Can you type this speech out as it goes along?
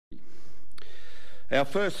Our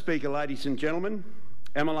first speaker, ladies and gentlemen,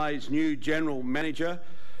 MLA's new General Manager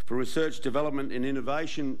for Research, Development and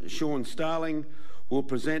Innovation, Sean Starling, will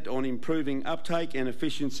present on improving uptake and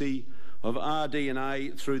efficiency of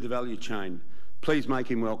RD&A through the value chain. Please make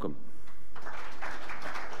him welcome.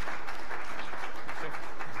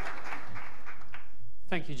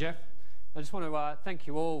 Thank you, Jeff. I just want to thank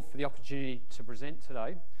you all for the opportunity to present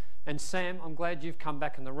today. And Sam, I'm glad you've come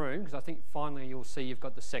back in the room, because I think finally you'll see you've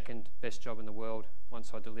got the second best job in the world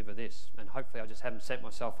once I deliver this. And hopefully I just haven't set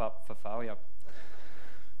myself up for failure.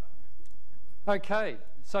 Okay,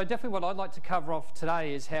 so definitely what I'd like to cover off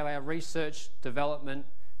today is how our research, development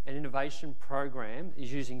and innovation program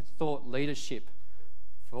is using thought leadership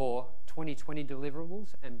for 2020 deliverables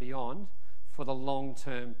and beyond for the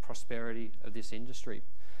long-term prosperity of this industry.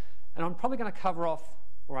 And I'm probably going to cover off,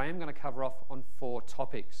 or I am going to cover off, on 4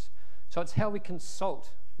 topics. So it's how we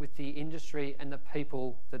consult with the industry and the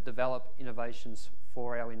people that develop innovations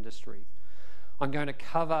for our industry. I'm going to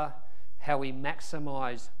cover how we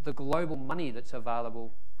maximise the global money that's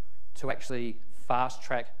available to actually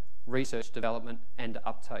fast-track research, development and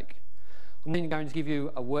uptake. I'm then going to give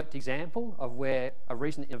you a worked example of where a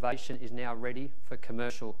recent innovation is now ready for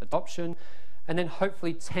commercial adoption, and then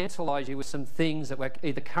hopefully tantalise you with some things that we're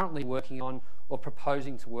either currently working on or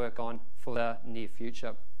proposing to work on for the near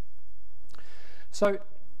future. So,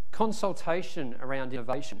 consultation around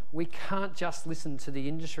innovation. We can't just listen to the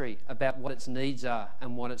industry about what its needs are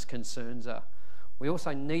and what its concerns are. We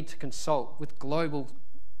also need to consult with global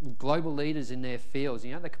leaders in their fields.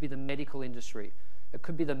 You know, that could be the medical industry, it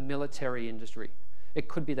could be the military industry, it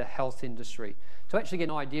could be the health industry, to actually get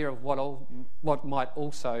an idea of what might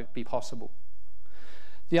also be possible.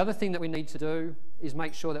 The other thing that we need to do is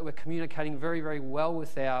make sure that we're communicating very, very well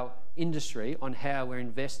with our industry on how we're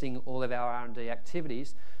investing all of our R&D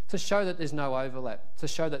activities to show that there's no overlap, to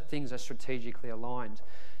show that things are strategically aligned.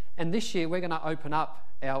 And this year we're going to open up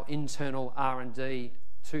our internal R&D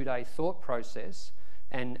 2-day thought process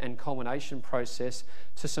and culmination process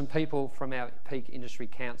to some people from our peak industry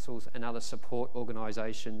councils and other support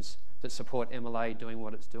organisations that support MLA doing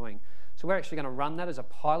what it's doing. So we're actually going to run that as a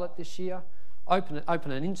pilot this year, open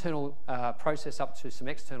an internal process up to some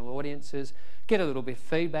external audiences, get a little bit of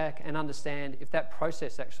feedback and understand if that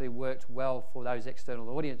process actually worked well for those external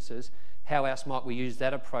audiences, how else might we use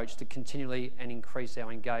that approach to continually and increase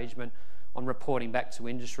our engagement on reporting back to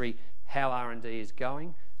industry how R&D is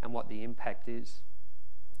going and what the impact is.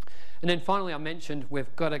 And then finally, I mentioned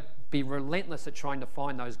we've got to be relentless at trying to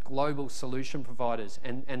find those global solution providers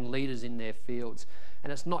and leaders in their fields.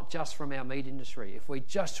 And it's not just from our meat industry. If we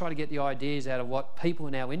just try to get the ideas out of what people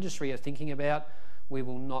in our industry are thinking about, we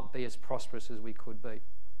will not be as prosperous as we could be.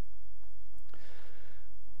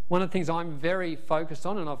 One of the things I'm very focused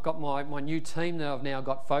on, and I've got my new team that I've now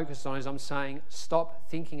got focused on, is I'm saying stop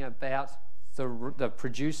thinking about the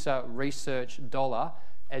producer research dollar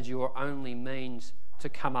as your only means to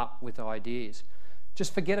come up with ideas.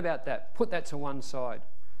 Just forget about that. Put that to one side.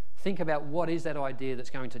 Think about what is that idea that's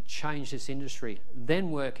going to change this industry.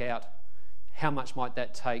 Then work out how much might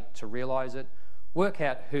that take to realise it. Work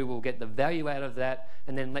out who will get the value out of that,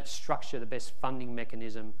 and then let's structure the best funding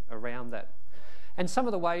mechanism around that. And some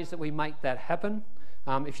of the ways that we make that happen,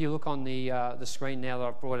 if you look on the screen now that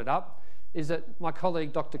I've brought it up, is that my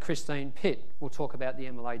colleague Dr. Christine Pitt will talk about the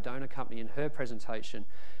MLA Donor Company in her presentation.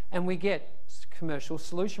 And we get commercial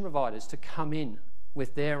solution providers to come in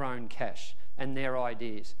with their own cash and their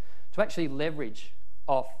ideas to actually leverage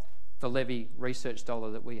off the levy research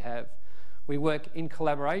dollar that we have. We work in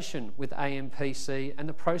collaboration with AMPC and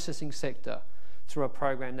the processing sector through a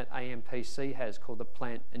program that AMPC has called the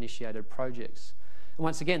Plant Initiated Projects. And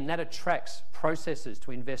once again, that attracts processors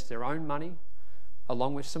to invest their own money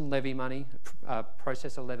along with some levy money,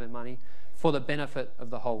 processor levy money, for the benefit of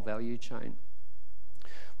the whole value chain.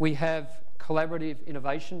 We have collaborative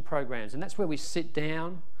innovation programs, and that's where we sit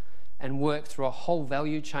down and work through a whole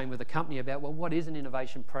value chain with a company about, well, what is an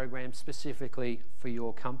innovation program specifically for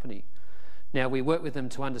your company? Now, we work with them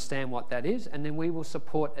to understand what that is, and then we will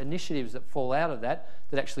support initiatives that fall out of that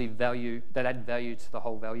that actually add value to the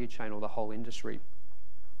whole value chain or the whole industry.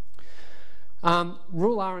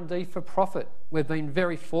 Rural R&D for profit. We've been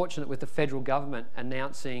very fortunate with the federal government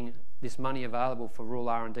announcing this money available for rural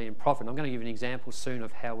R&D and profit. I'm going to give you an example soon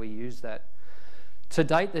of how we use that. To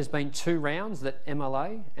date, there's been 2 rounds that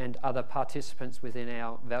MLA and other participants within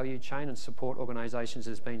our value chain and support organisations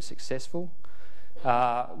has been successful.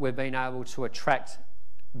 We've been able to attract,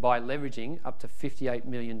 by leveraging, up to $58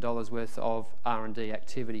 million worth of R&D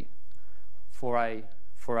activity for a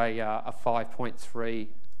 $5.3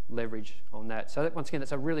 leverage on that. So that, once again,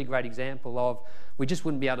 that's a really great example of we just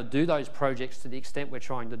wouldn't be able to do those projects to the extent we're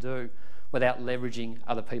trying to do without leveraging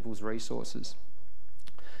other people's resources.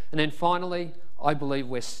 And then finally, I believe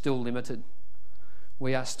we're still limited.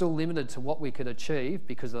 We are still limited to what we could achieve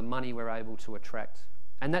because of the money we're able to attract.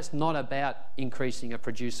 And that's not about increasing a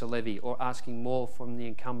producer levy or asking more from the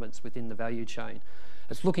incumbents within the value chain.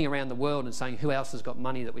 It's looking around the world and saying who else has got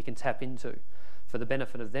money that we can tap into for the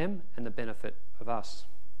benefit of them and the benefit of us.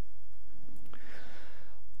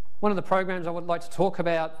 One of the programs I would like to talk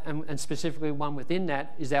about, and specifically one within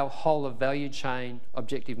that, is our whole of value chain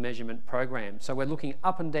objective measurement program. So we're looking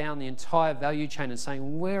up and down the entire value chain and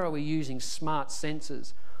saying where are we using smart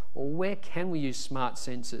sensors, or where can we use smart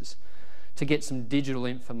sensors to get some digital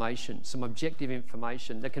information, some objective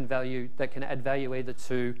information that can add value either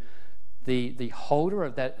to the holder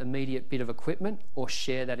of that immediate bit of equipment or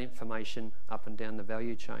share that information up and down the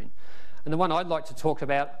value chain. And the one I'd like to talk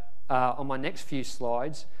about on my next few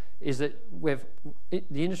slides is that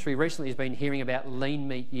the industry recently has been hearing about lean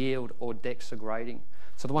meat yield or DEXA grading.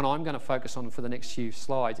 So the one I'm going to focus on for the next few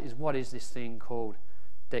slides is what is this thing called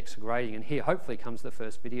DEXA grading, and here hopefully comes the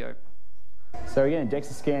first video. So again,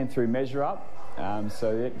 DEXA scan through MeasureUp.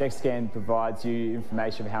 So DEXA scan provides you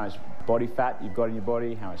information of how much body fat you've got in your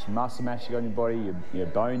body, how much muscle mass you've got in your body, your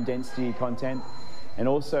bone density content, and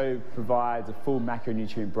also provides a full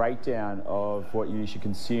macronutrient breakdown of what you should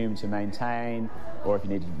consume to maintain, or if you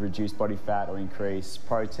need to reduce body fat or increase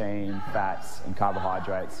protein, fats and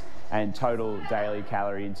carbohydrates, and total daily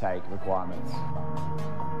calorie intake requirements.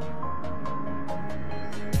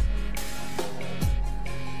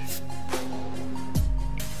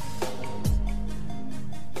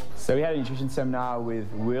 So we had a nutrition seminar with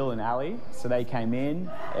Will and Ali. So they came in,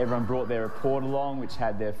 everyone brought their report along which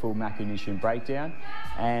had their full macronutrient breakdown,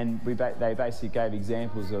 and they basically gave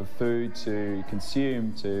examples of food to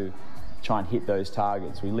consume to try and hit those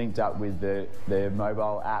targets. We linked up with the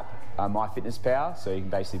mobile app MyFitnessPal, so you can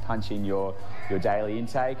basically punch in your daily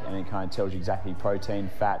intake and it kind of tells you exactly protein,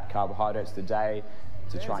 fat, carbohydrates a day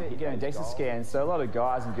to try and hit those DEXA scans. So a lot of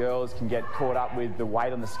guys and girls can get caught up with the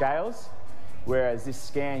weight on the scales, whereas this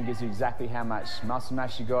scan gives you exactly how much muscle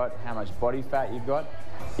mass you got, how much body fat you've got.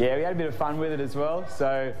 Yeah, we had a bit of fun with it as well.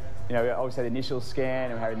 So, you know, we obviously had the initial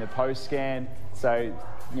scan and we're having the post scan. So,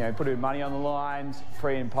 you know, put a bit of money on the line,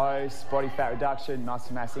 pre and post, body fat reduction,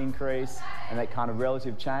 muscle mass increase, and that kind of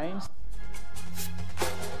relative change.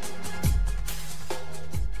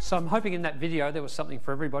 So I'm hoping in that video there was something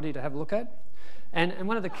for everybody to have a look at. And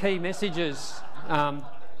one of the key messages,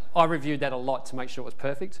 I reviewed that a lot to make sure it was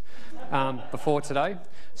perfect before today.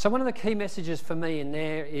 So one of the key messages for me in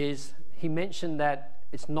there is he mentioned that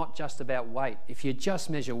it's not just about weight. If you just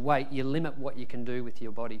measure weight, you limit what you can do with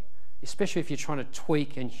your body, especially if you're trying to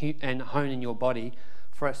tweak and hone in your body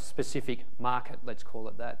for a specific market, let's call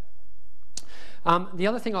it that. The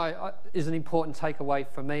other thing is an important takeaway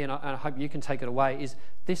for me, and I hope you can take it away, is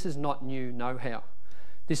this is not new know-how.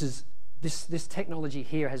 This technology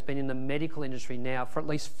here has been in the medical industry now for at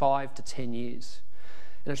least 5 to 10 years.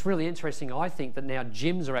 And it's really interesting, I think, that now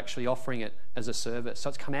gyms are actually offering it as a service. So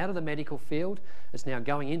it's come out of the medical field, it's now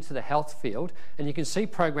going into the health field, and you can see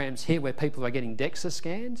programs here where people are getting DEXA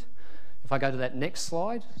scanned. If I go to that next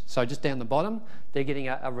slide, so just down the bottom, they're getting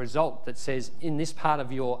a result that says in this part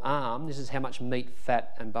of your arm, this is how much meat,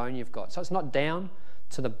 fat and bone you've got. So it's not down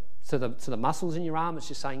to the muscles in your arm, it's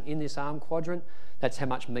just saying in this arm quadrant, that's how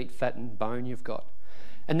much meat, fat and bone you've got.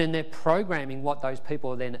 And then they're programming what those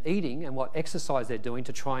people are then eating and what exercise they're doing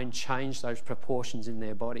to try and change those proportions in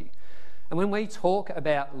their body. And when we talk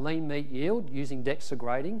about lean meat yield using DEXA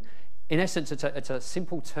grading, in essence, it's a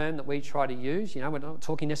simple term that we try to use. You know, we're not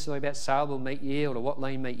talking necessarily about saleable meat yield or what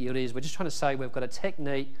lean meat yield is. We're just trying to say we've got a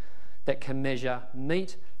technique that can measure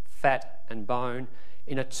meat, fat and bone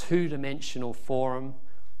in a two-dimensional form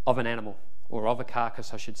of an animal, or of a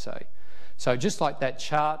carcass, I should say. So just like that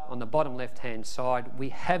chart on the bottom left-hand side, we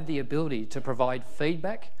have the ability to provide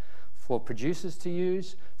feedback for producers to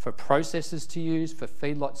use, for processors to use, for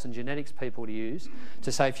feedlots and genetics people to use,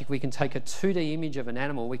 to say if we can take a 2D image of an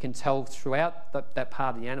animal, we can tell throughout that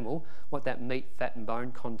part of the animal what that meat, fat and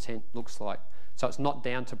bone content looks like. So it's not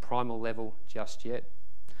down to primal level just yet.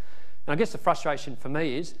 And I guess the frustration for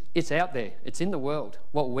me is it's out there, it's in the world.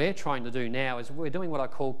 What we're trying to do now is we're doing what I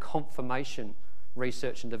call confirmation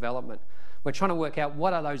research and development. We're trying to work out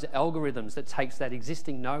what are those algorithms that takes that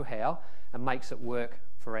existing know-how and makes it work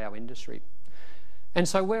for our industry. And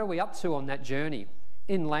so where are we up to on that journey?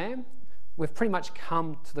 In LAM, we've pretty much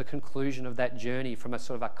come to the conclusion of that journey from a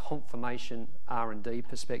sort of a confirmation R&D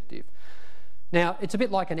perspective. Now, it's a bit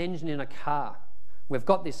like an engine in a car. We've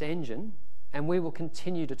got this engine, and we will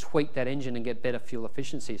continue to tweak that engine and get better fuel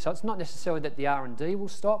efficiency. So it's not necessarily that the R&D will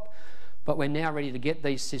stop, but we're now ready to get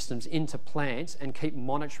these systems into plants and keep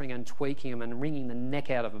monitoring and tweaking them and wringing the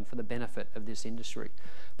neck out of them for the benefit of this industry.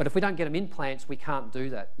 But if we don't get them in plants, we can't do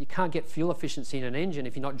that. You can't get fuel efficiency in an engine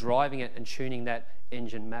if you're not driving it and tuning that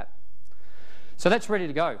engine map. So that's ready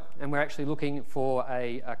to go, and we're actually looking for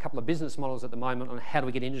a couple of business models at the moment on how do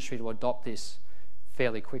we get industry to adopt this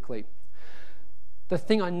fairly quickly. The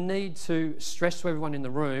thing I need to stress to everyone in the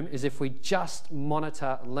room is if we just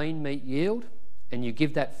monitor lean meat yield and you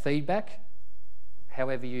give that feedback,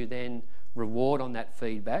 however you then reward on that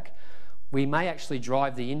feedback, we may actually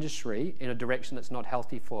drive the industry in a direction that's not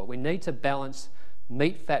healthy for it. We need to balance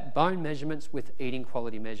meat, fat, bone measurements with eating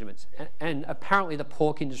quality measurements. And apparently the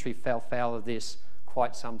pork industry fell foul of this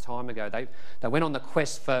quite some time ago. They went on the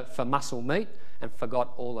quest for muscle meat and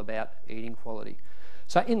forgot all about eating quality.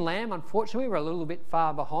 So in lamb, unfortunately, we're a little bit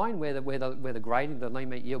far behind where the grading, the lean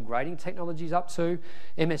meat yield grading technology is up to.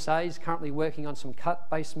 MSA is currently working on some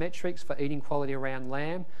cut-based metrics for eating quality around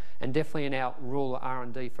lamb, and definitely in our rural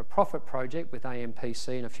R&D for profit project with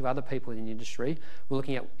AMPC and a few other people in the industry, we're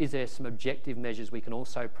looking at is there some objective measures we can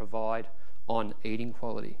also provide on eating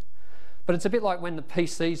quality. But it's a bit like when the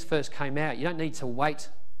PCs first came out. You don't need to wait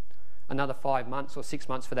another 5 months or 6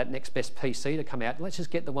 months for that next best PC to come out. Let's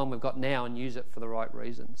just get the one we've got now and use it for the right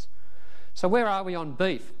reasons. So where are we on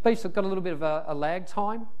beef? Beef's got a little bit of a lag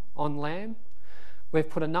time on lamb. We've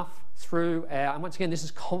put enough through our, and once again, this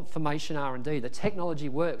is confirmation R&D. The technology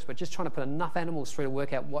works. We're just trying to put enough animals through to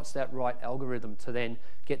work out what's that right algorithm to then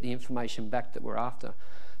get the information back that we're after.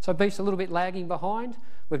 So beef's a little bit lagging behind.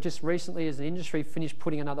 We've just recently, as an industry, finished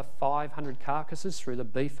putting another 500 carcasses through the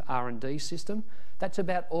beef R&D system. That's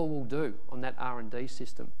about all we'll do on that R&D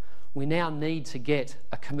system. We now need to get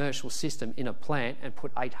a commercial system in a plant and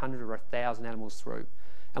put 800 or 1,000 animals through.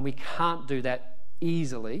 And we can't do that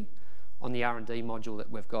easily on the R&D module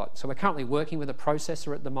that we've got. So we're currently working with a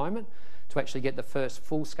processor at the moment to actually get the first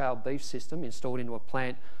full-scale beef system installed into a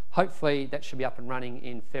plant. Hopefully that should be up and running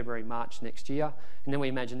in February, March next year. And then we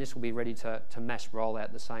imagine this will be ready to mass roll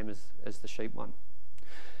out the same as the sheep one.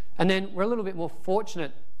 And then we're a little bit more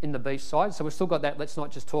fortunate in the beef side. So we've still got that, let's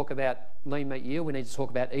not just talk about lean meat yield, we need to talk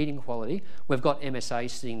about eating quality. We've got MSA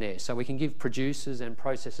sitting there. So we can give producers and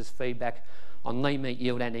processors feedback on lean meat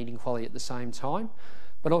yield and eating quality at the same time.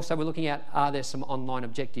 But also we're looking at, are there some online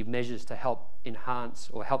objective measures to help enhance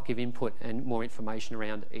or help give input and more information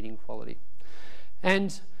around eating quality.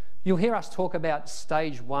 And you'll hear us talk about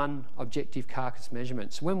stage 1 objective carcass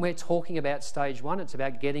measurements. When we're talking about stage 1, it's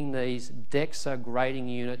about getting these DEXA grading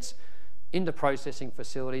units into processing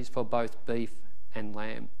facilities for both beef and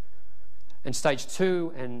lamb. And stage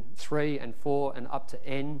 2 and 3 and 4 and up to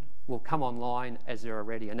N will come online as they're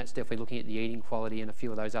ready, and that's definitely looking at the eating quality and a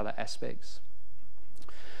few of those other aspects.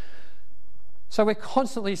 So we're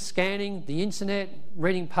constantly scanning the internet,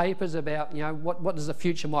 reading papers about, you know, what does the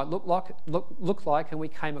future might look like, and we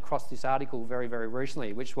came across this article very, very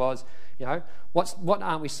recently, which was, you know, what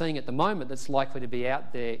aren't we seeing at the moment that's likely to be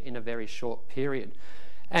out there in a very short period?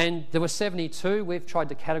 And there were 72. We've tried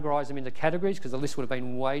to categorise them into categories because the list would have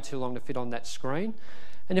been way too long to fit on that screen.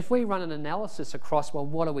 And if we run an analysis across, well,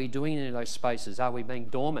 what are we doing in those spaces? Are we being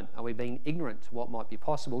dormant? Are we being ignorant to what might be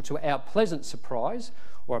possible? To our pleasant surprise,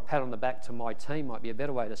 or a pat on the back to my team might be a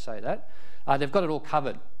better way to say that, they've got it all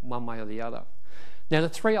covered one way or the other. Now, the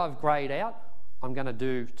 3 I've greyed out, I'm going to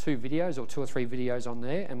do 2 videos or 2 or 3 videos on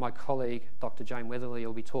there, and my colleague, Dr. Jane Weatherly,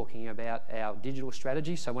 will be talking about our digital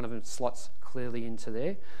strategy, so one of them slots clearly into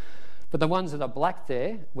there. But the ones that are black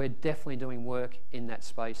there, we're definitely doing work in that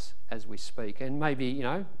space as we speak. And maybe, you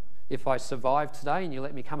know, if I survive today and you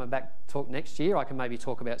let me come and back talk next year, I can maybe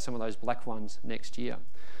talk about some of those black ones next year.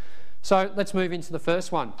 So let's move into the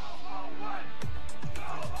first one.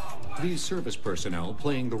 These service personnel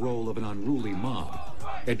playing the role of an unruly mob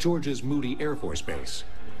at Georgia's Moody Air Force Base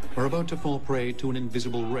are about to fall prey to an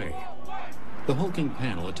invisible ray. The hulking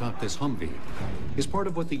panel atop this Humvee is part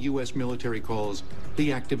of what the U.S. military calls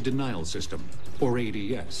the Active Denial System, or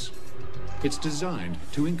ADS. It's designed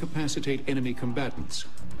to incapacitate enemy combatants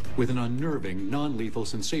with an unnerving, non-lethal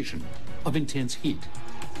sensation of intense heat.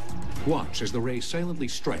 Watch as the ray silently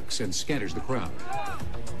strikes and scatters the crowd.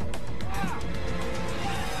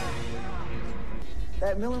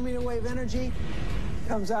 That millimeter wave energy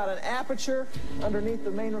comes out an aperture underneath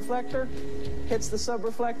the main reflector, hits the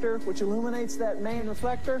subreflector, which illuminates that main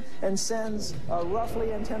reflector, and sends a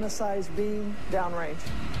roughly antenna-sized beam downrange.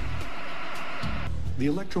 The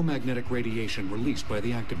electromagnetic radiation released by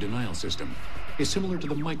the Active Denial System is similar to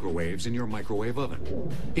the microwaves in your microwave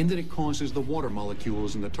oven, in that it causes the water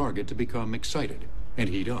molecules in the target to become excited, and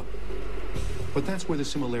heat up. But that's where the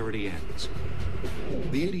similarity ends.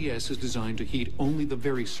 The ADS is designed to heat only the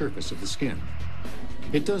very surface of the skin.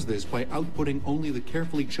 It does this by outputting only the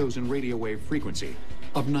carefully chosen radio wave frequency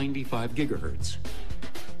of 95 gigahertz.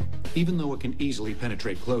 Even though it can easily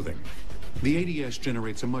penetrate clothing, the ADS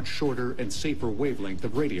generates a much shorter and safer wavelength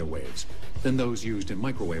of radio waves than those used in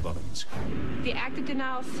microwave ovens. The active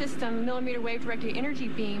denial system millimeter wave directed energy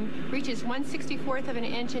beam reaches 1/64th of an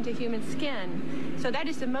inch into human skin. So that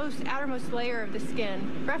is the outermost layer of the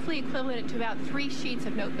skin, roughly equivalent to about 3 sheets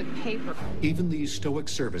of notebook paper. Even these stoic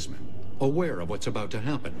servicemen, aware of what's about to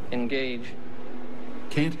happen, engage,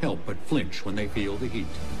 can't help but flinch when they feel the heat.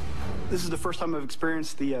 This is the first time I've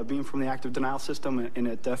experienced the beam from the active denial system, and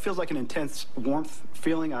it feels like an intense warmth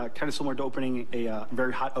feeling, kind of similar to opening a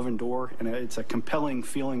very hot oven door, and it's a compelling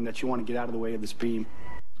feeling that you want to get out of the way of this beam.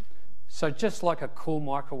 So just like a cool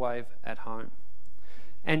microwave at home.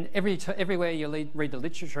 And everywhere you read the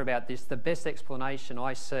literature about this, the best explanation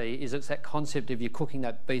I see is it's that concept of you're cooking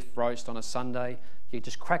that beef roast on a Sunday, you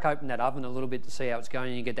just crack open that oven a little bit to see how it's going,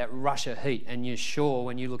 and you get that rush of heat, and you're sure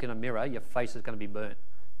when you look in a mirror, your face is going to be burnt.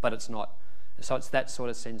 But it's not. So it's that sort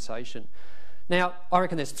of sensation. Now, I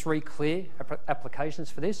reckon there's 3 clear applications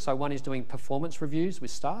for this. So one is doing performance reviews with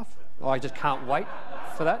staff. I just can't wait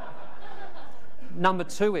for that. Number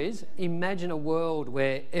 2 is imagine a world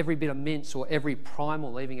where every bit of mince or every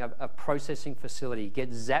primal leaving a processing facility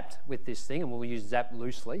gets zapped with this thing, and we'll use zap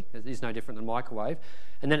loosely, it is no different than microwave,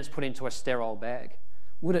 and then it's put into a sterile bag.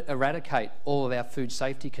 Would it eradicate all of our food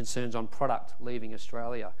safety concerns on product leaving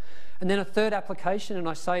Australia? And then a third application, and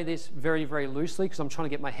I say this very, very loosely because I'm trying to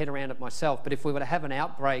get my head around it myself, but if we were to have an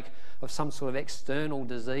outbreak of some sort of external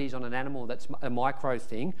disease on an animal that's a micro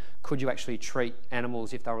thing, could you actually treat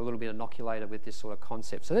animals if they were a little bit inoculated with this sort of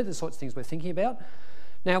concept? So they're the sorts of things we're thinking about.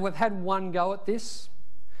 Now, we've had one go at this.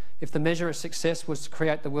 If the measure of success was to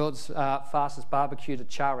create the world's fastest barbecue to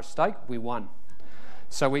char a steak, we won.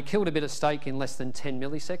 So we killed a bit of steak in less than 10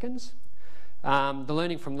 milliseconds. The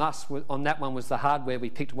learning from us on that one was the hardware we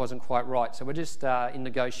picked wasn't quite right. So we're just in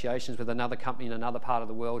negotiations with another company in another part of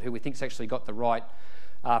the world who we think's actually got the right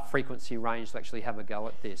frequency range to actually have a go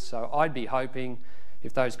at this. So I'd be hoping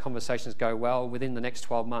if those conversations go well, within the next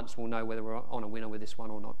 12 months we'll know whether we're on a winner with this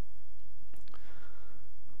one or not.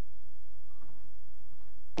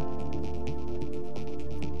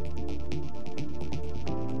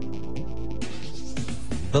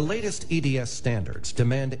 The latest EDS standards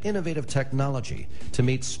demand innovative technology to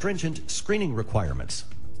meet stringent screening requirements.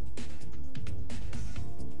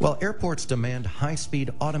 While airports demand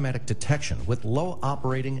high-speed automatic detection with low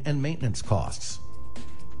operating and maintenance costs.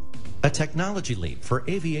 A technology leap for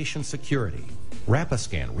aviation security,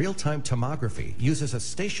 Rapiscan real-time tomography uses a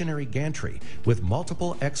stationary gantry with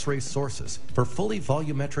multiple X-ray sources for fully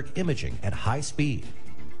volumetric imaging at high speed.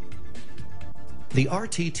 The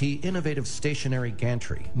RTT Innovative Stationary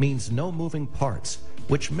Gantry means no moving parts,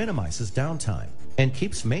 which minimizes downtime and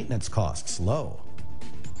keeps maintenance costs low.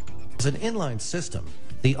 As an inline system,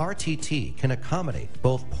 the RTT can accommodate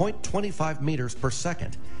both 0.25 meters per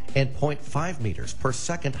second and 0.5 meters per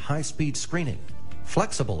second high-speed screening,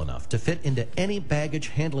 flexible enough to fit into any baggage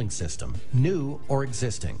handling system, new or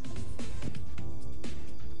existing.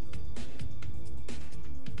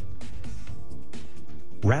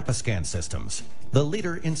 Rapiscan Systems, the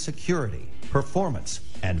leader in security, performance,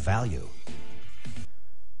 and value.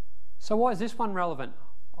 So why is this one relevant?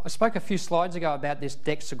 I spoke a few slides ago about this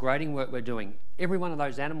DEXA grading work we're doing. Every one of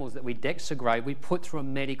those animals that we DEXA grade, we put through a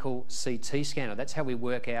medical CT scanner. That's how we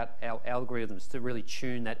work out our algorithms to really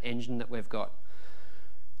tune that engine that we've got.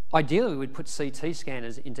 Ideally, we'd put CT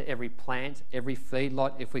scanners into every plant, every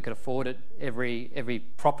feedlot, if we could afford it, every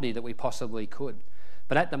property that we possibly could.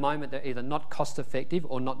 But at the moment, they're either not cost effective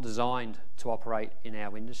or not designed to operate in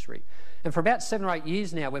our industry. And for about 7 or 8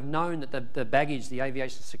 years now, we've known that the baggage, the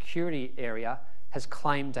aviation security area, has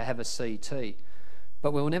claimed to have a CT.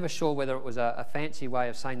 But we were never sure whether it was a fancy way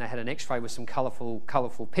of saying they had an X-ray with some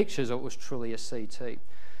colourful pictures or it was truly a CT.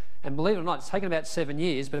 And believe it or not, it's taken about 7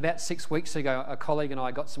 years, but about 6 weeks ago, a colleague and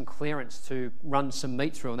I got some clearance to run some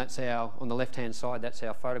meat through, and that's on the left-hand side, that's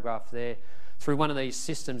our photograph there, through one of these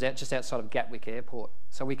systems just outside of Gatwick Airport.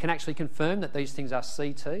 So we can actually confirm that these things are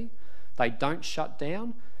CT. They don't shut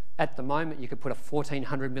down. At the moment, you could put a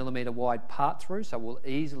 1400 millimetre wide part through, so we'll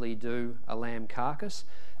easily do a lamb carcass.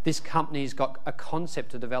 This company's got a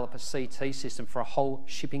concept to develop a CT system for a whole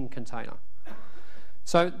shipping container.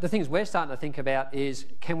 So the things we're starting to think about is,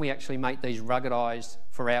 can we actually make these ruggedised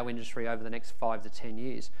for our industry over the next 5 to 10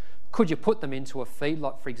 years? Could you put them into a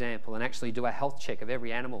feedlot, for example, and actually do a health check of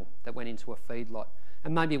every animal that went into a feedlot?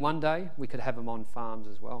 And maybe one day we could have them on farms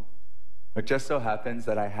as well. It just so happens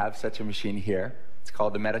that I have such a machine here. It's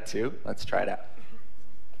called the Meta 2. Let's try it out.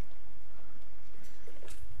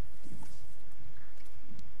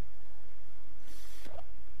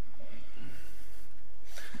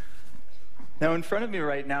 Now, in front of me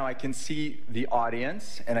right now, I can see the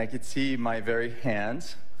audience, and I can see my very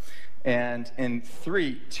hands. And in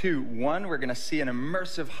 3, 2, 1, we're going to see an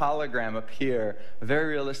immersive hologram appear, a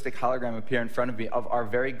very realistic hologram appear in front of me of our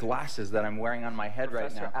very glasses that I'm wearing on my head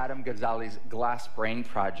right now. Adam Ghazali's Glass Brain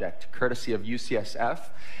Project, courtesy of UCSF.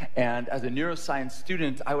 And as a neuroscience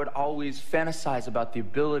student, I would always fantasize about the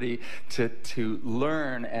ability to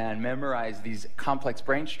learn and memorize these complex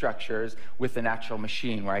brain structures with an actual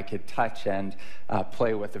machine where I could touch and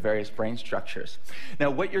play with the various brain structures. Now,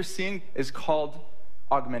 what you're seeing is called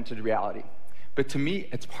augmented reality. But to me,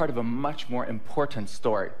 it's part of a much more important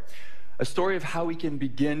story. A story of how we can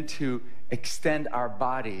begin to extend our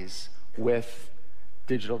bodies with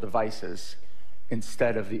digital devices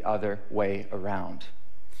instead of the other way around.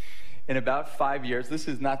 In about 5 years, this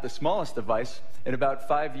is not the smallest device, in about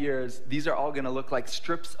 5 years, these are all going to look like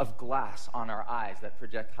strips of glass on our eyes that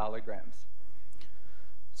project holograms.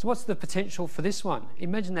 So what's the potential for this one?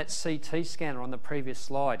 Imagine that CT scanner on the previous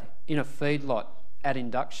slide in a feedlot at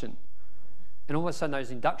induction. And all of a sudden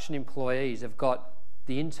those induction employees have got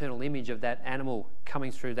the internal image of that animal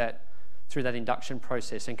coming through that induction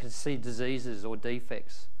process and can see diseases or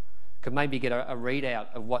defects. Could maybe get a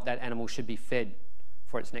readout of what that animal should be fed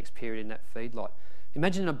for its next period in that feedlot.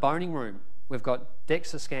 Imagine in a boning room, we've got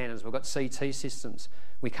DEXA scanners, we've got CT systems.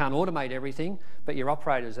 We can't automate everything, but your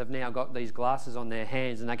operators have now got these glasses on their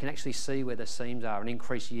hands and they can actually see where the seams are and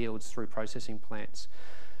increase yields through processing plants.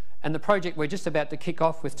 And the project we're just about to kick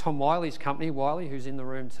off with Tom Wiley's company, Wiley, who's in the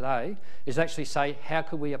room today, is actually say, how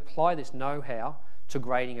could we apply this know-how to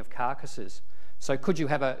grading of carcasses? So could you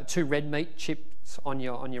have 2 red meat chips on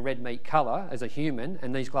your red meat colour as a human,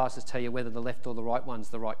 and these glasses tell you whether the left or the right one's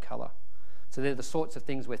the right colour? So they're the sorts of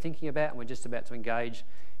things we're thinking about, and we're just about to engage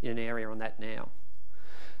in an area on that now.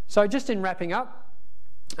 So just in wrapping up,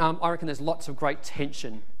 I reckon there's lots of great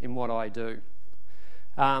tension in what I do.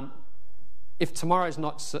 If tomorrow's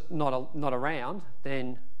not around,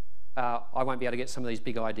 then I won't be able to get some of these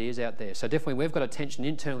big ideas out there. So definitely we've got a tension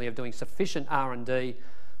internally of doing sufficient R&D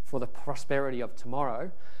for the prosperity of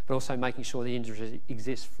tomorrow, but also making sure the industry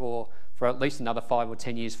exists for at least another 5 or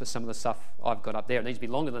 10 years for some of the stuff I've got up there. It needs to be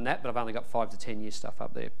longer than that, but I've only got 5 to 10 years stuff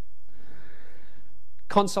up there.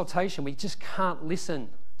 Consultation, we just can't listen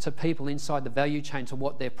to people inside the value chain to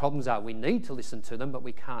what their problems are. We need to listen to them, but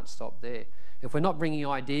we can't stop there. If we're not bringing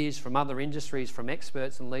ideas from other industries, from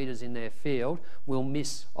experts and leaders in their field, we'll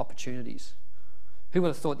miss opportunities. Who would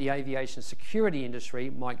have thought the aviation security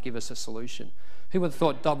industry might give us a solution? Who would have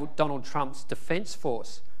thought Donald Trump's defence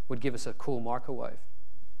force would give us a cool microwave?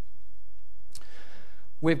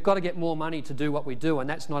 We've got to get more money to do what we do, and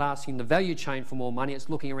that's not asking the value chain for more money, it's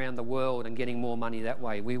looking around the world and getting more money that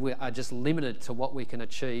way. We are just limited to what we can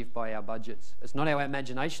achieve by our budgets. It's not our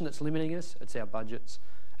imagination that's limiting us, it's our budgets.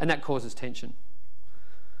 And that causes tension.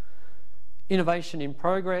 Innovation in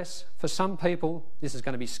progress. For some people, this is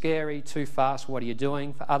going to be scary, too fast, what are you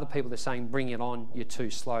doing? For other people, they're saying, bring it on, you're too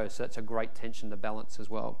slow. So that's a great tension to balance as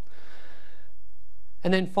well.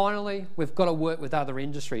 And then finally, we've got to work with other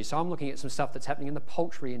industries. So I'm looking at some stuff that's happening in the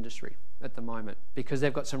poultry industry at the moment because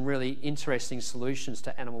they've got some really interesting solutions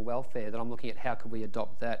to animal welfare that I'm looking at how could we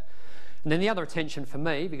adopt that. And then the other attention for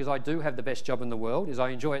me, because I do have the best job in the world, is I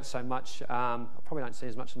enjoy it so much, I probably don't see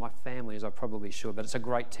as much of my family as I probably should, but it's a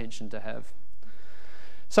great tension to have.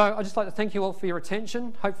 So I'd just like to thank you all for your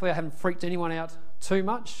attention. Hopefully I haven't freaked anyone out too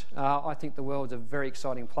much. I think the world's a very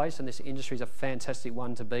exciting place and this industry is a fantastic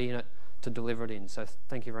one to be in it, to deliver it in. So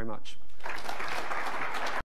thank you very much.